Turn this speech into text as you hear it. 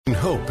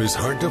Hope is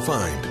hard to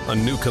find. A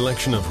new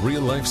collection of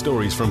real-life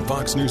stories from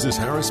Fox News'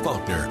 Harris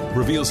Faulkner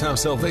reveals how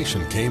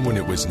salvation came when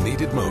it was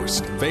needed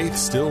most. Faith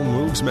still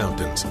moves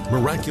mountains.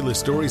 Miraculous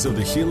stories of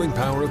the healing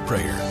power of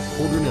prayer.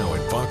 Order now at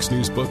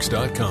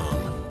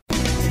foxnewsbooks.com.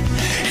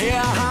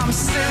 Yeah, I'm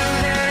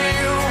sending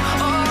you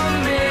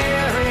a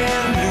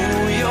merry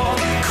New York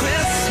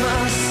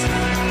Christmas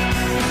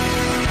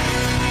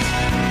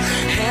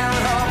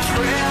and a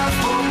prayer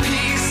for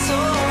peace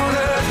on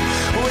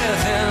earth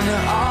within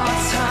our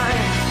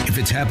time. If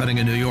it's happening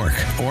in New York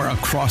or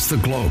across the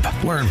globe,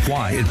 learn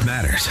why it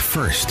matters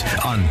first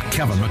on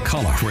Kevin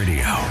McCullough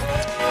Radio.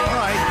 All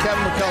right,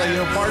 Kevin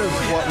McCullough, part of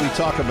what we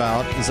talk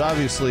about is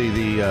obviously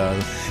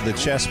the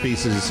chess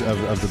pieces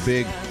of the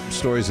big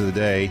stories of the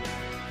day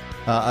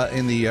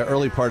in the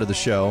early part of the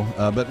show.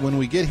 But when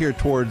we get here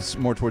towards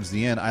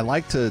the end, I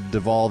like to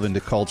devolve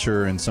into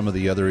culture and some of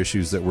the other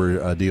issues that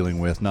we're dealing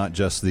with, not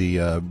just the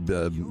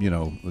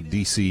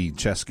DC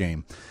chess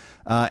game.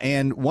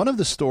 And one of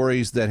the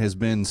stories that has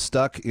been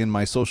stuck in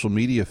my social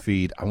media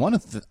feed, I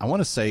want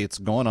to say it's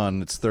going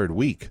on its third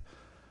week.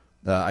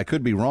 I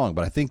could be wrong,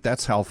 but I think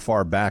that's how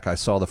far back I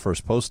saw the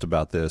first post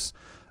about this,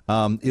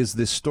 is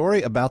this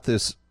story about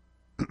this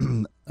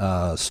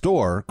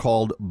store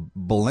called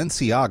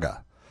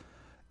Balenciaga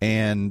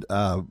and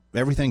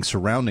everything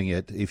surrounding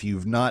it. If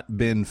you've not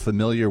been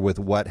familiar with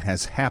what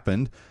has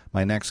happened,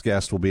 my next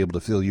guest will be able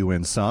to fill you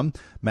in some.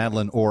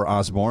 Madeline Orr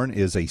Osborne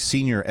is a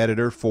senior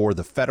editor for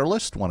The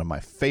Federalist, one of my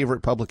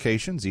favorite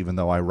publications, even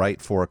though I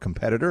write for a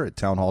competitor at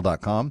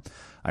townhall.com.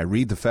 I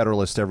read The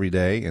Federalist every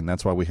day, and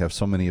that's why we have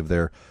so many of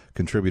their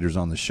contributors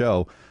on the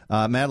show.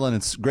 Madeline,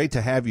 it's great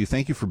to have you.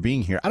 Thank you for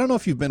being here. I don't know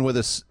if you've been with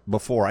us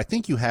before. I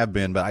think you have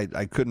been, but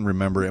I couldn't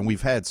remember, and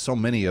we've had so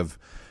many of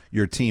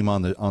your team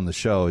on the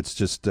show. It's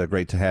just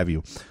great to have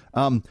you.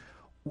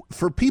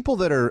 For people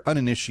that are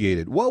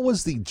uninitiated, what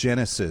was the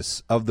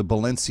genesis of the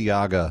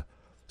Balenciaga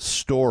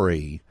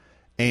story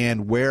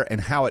and where and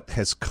how it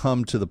has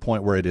come to the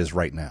point where it is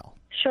right now?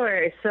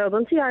 Sure. So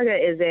Balenciaga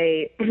is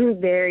a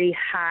very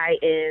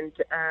high-end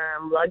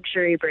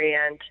luxury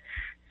brand.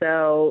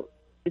 So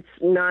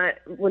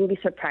wouldn't be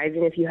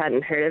surprising if you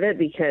hadn't heard of it,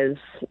 because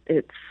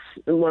it's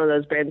one of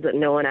those brands that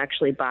no one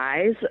actually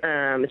buys.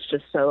 It's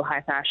just so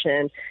high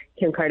fashion.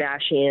 Kim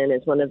Kardashian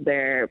is one of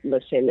their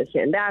most famous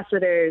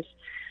ambassadors.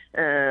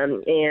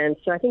 And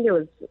so I think it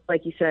was,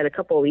 like you said, a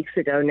couple of weeks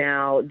ago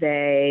now,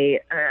 they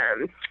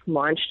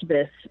launched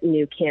this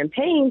new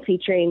campaign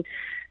featuring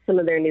some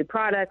of their new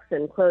products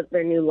and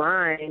their new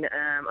line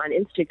on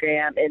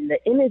Instagram. And the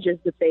images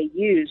that they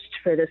used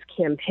for this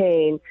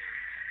campaign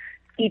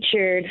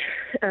featured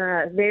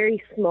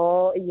very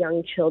small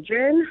young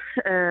children,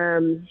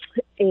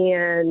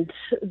 and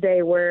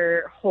they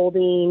were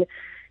holding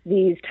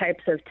these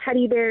types of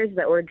teddy bears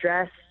that were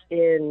dressed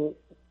in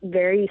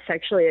very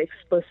sexually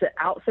explicit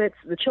outfits.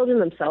 The children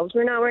themselves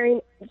were not wearing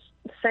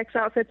sex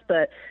outfits,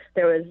 but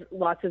there was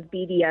lots of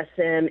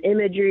BDSM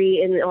imagery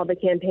in all the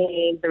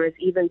campaigns. There was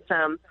even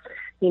some,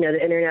 the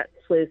internet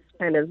sleuths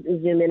kind of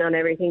zoom in on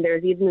everything. There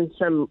was even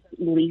some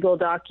legal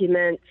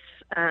documents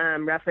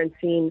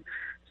referencing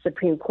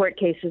Supreme Court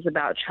cases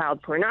about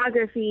child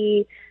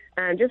pornography,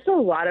 just a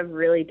lot of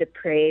really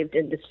depraved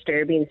and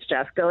disturbing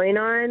stuff going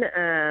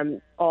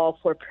on, all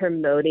for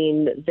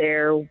promoting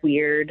their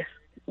weird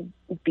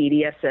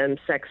BDSM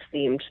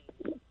sex-themed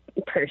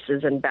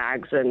purses and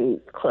bags and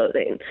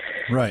clothing.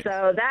 Right.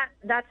 So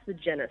that's the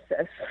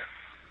genesis.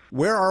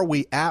 Where are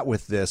we at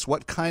with this?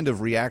 What kind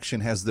of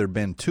reaction has there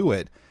been to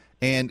it?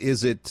 And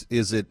is it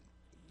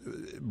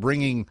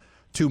bringing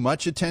too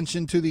much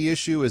attention to the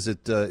issue? Is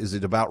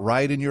it about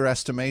right in your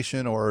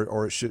estimation,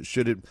 or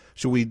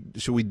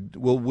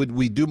would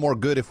we do more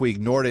good if we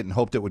ignored it and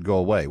hoped it would go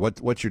away?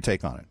 What's your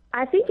take on it?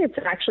 I think it's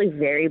actually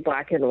very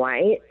black and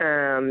white,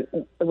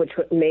 which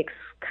makes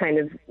kind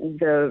of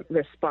the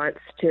response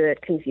to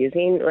it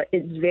confusing.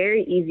 It's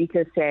very easy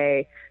to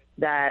say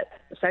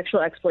that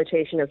sexual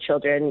exploitation of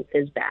children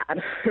is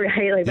bad,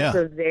 right? That's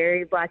a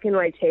very black and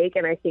white take,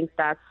 and I think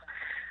that's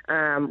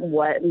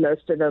what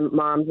most of the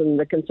moms and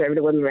the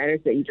conservative women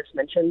writers that you just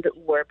mentioned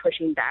were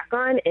pushing back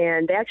on,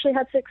 and they actually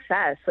had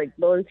success. Like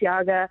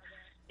Balenciaga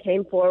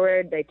came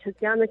forward, they took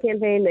down the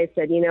campaign, they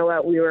said, you know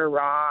what, we were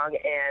wrong,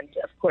 and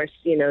of course,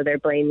 they're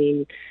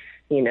blaming,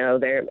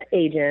 their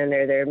agent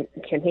or their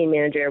campaign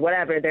manager or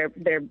whatever.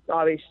 They're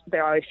always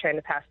trying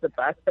to pass the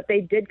buck, but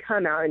they did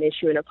come out and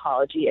issue an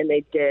apology, and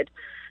they did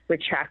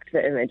retract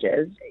the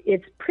images.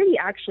 It's pretty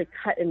actually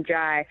cut and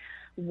dry.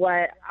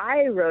 What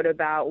I wrote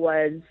about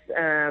was,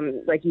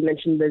 like you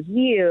mentioned, The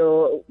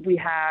View. We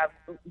have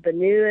the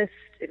newest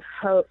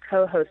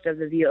co-host of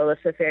The View,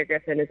 Alyssa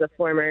Fair-Griffin, is a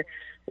former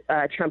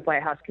Trump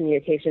White House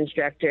communications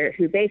director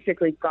who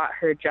basically got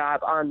her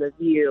job on The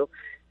View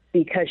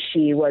because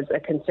she was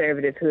a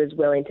conservative who is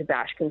willing to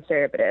bash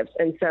conservatives.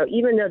 And so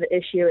even though the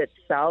issue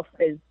itself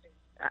is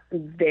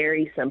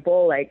very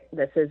simple, like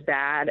this is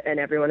bad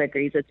and everyone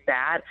agrees it's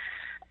bad,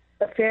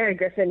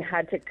 Fair-Griffin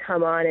had to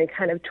come on and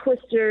kind of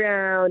twist it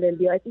around and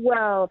be like,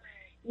 well,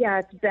 yeah,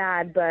 it's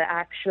bad, but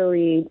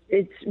actually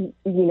it's,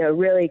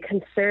 really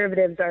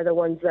conservatives are the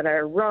ones that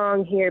are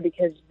wrong here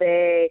because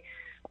they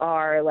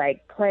are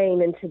like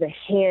playing into the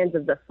hands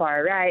of the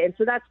far right. And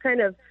so that's kind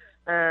of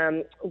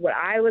what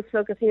I was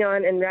focusing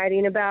on and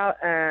writing about,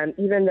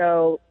 even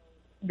though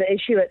the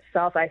issue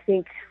itself, I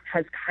think,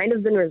 has kind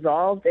of been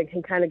resolved and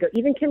can kind of go.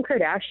 Even Kim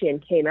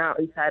Kardashian came out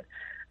and said,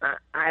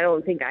 I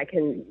don't think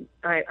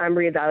I'm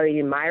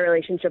reevaluating my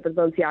relationship with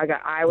Balenciaga.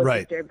 I was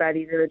disturbed by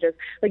these images.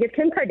 Like, if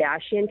Kim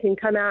Kardashian can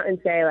come out and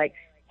say, like,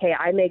 hey,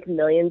 I make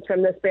millions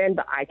from this brand,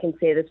 but I can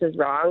say this is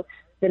wrong,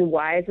 then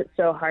why is it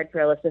so hard for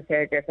Alyssa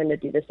Farah Griffin to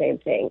do the same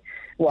thing?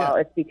 Well,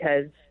 it's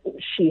because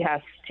she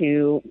has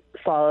to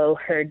follow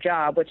her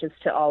job, which is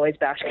to always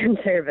bash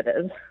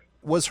conservatives.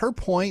 Was her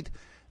point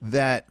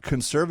that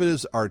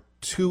conservatives are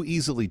too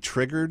easily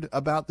triggered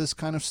about this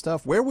kind of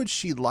stuff? Where would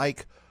she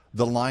like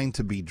the line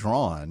to be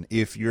drawn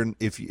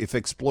if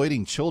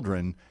exploiting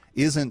children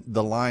isn't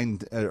the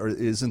line or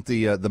isn't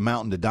the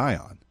mountain to die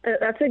on?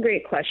 That's a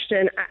great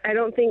question. I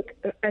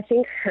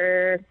think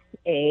her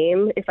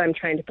aim, if I'm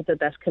trying to put the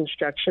best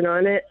construction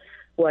on it,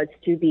 was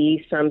to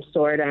be some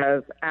sort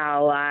of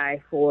ally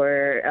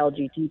for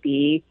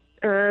LGBT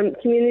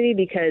community,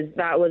 because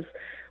that was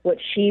what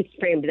she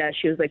framed it as.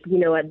 She was like, you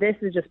know what, this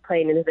is just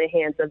playing into the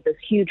hands of this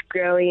huge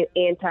growing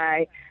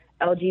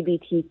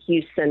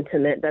anti-LGBTQ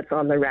sentiment that's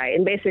on the right,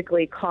 and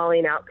basically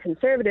calling out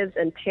conservatives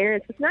and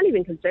parents. It's not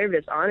even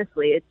conservatives,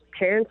 honestly. It's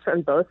parents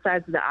on both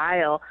sides of the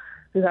aisle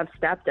who have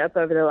stepped up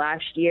over the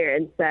last year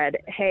and said,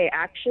 hey,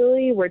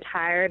 actually, we're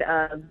tired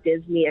of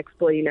Disney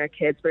exploiting our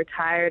kids. We're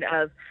tired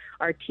of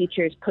our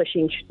teachers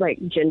pushing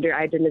gender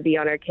identity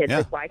on our kids.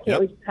 Like, why can't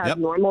we just have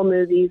normal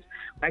movies?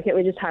 Why can't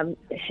we just have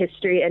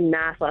history and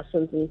math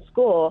lessons in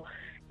school?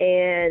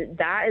 And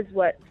that is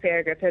what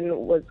Farah Griffin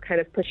was kind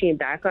of pushing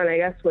back on, I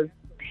guess, was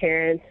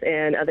parents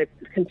and other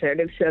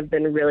conservatives who have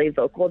been really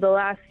vocal the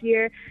last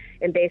year,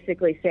 and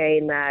basically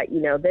saying that,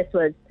 this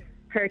was,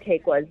 her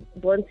take was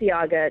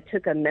Balenciaga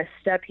took a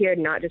misstep here,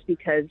 not just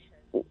because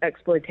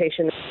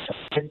exploitation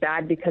is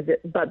bad,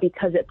 but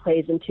because it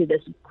plays into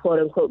this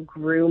quote-unquote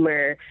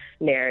groomer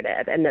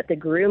narrative, and that the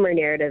groomer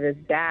narrative is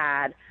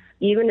bad.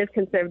 Even if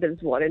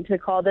conservatives wanted to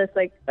call this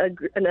like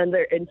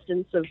another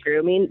instance of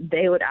grooming,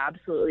 they would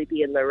absolutely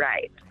be in the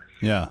right.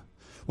 Yeah.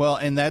 Well,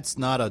 and that's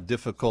not a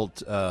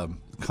difficult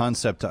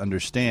concept to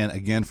understand,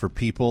 again, for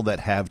people that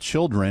have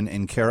children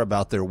and care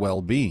about their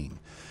well-being,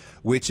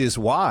 which is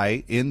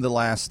why in the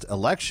last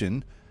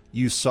election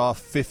you saw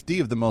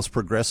 50 of the most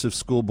progressive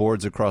school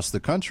boards across the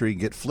country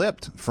get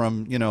flipped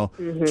from,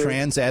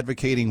 trans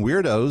advocating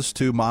weirdos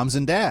to moms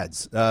and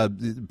dads.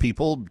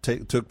 People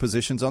took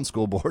positions on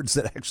school boards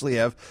that actually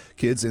have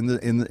kids in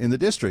the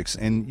districts,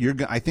 and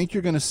I think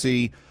you're going to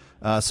see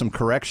some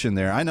correction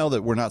there. I know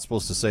that we're not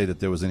supposed to say that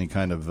there was any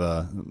kind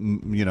of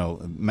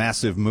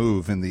massive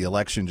move in the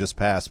election just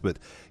passed, but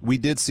we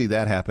did see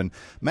that happen.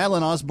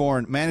 Madeline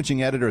Osborne,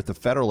 managing editor at The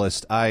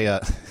Federalist.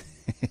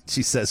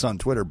 She says on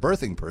Twitter,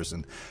 birthing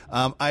person.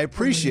 I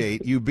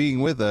appreciate you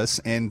being with us,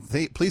 and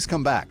please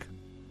come back.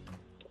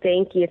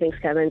 Thank you. Thanks,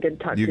 Kevin. Good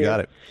to talk to you. You got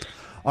it.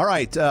 All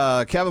right,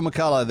 Kevin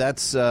McCullough,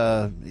 that's,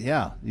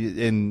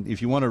 and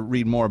if you want to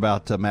read more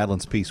about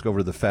Madeline's piece, go over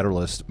to The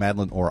Federalist,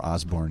 Madeline Orr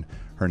Osborne,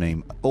 her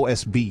name,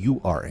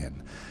 Osburn.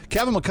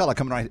 Kevin McCullough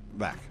coming right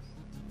back.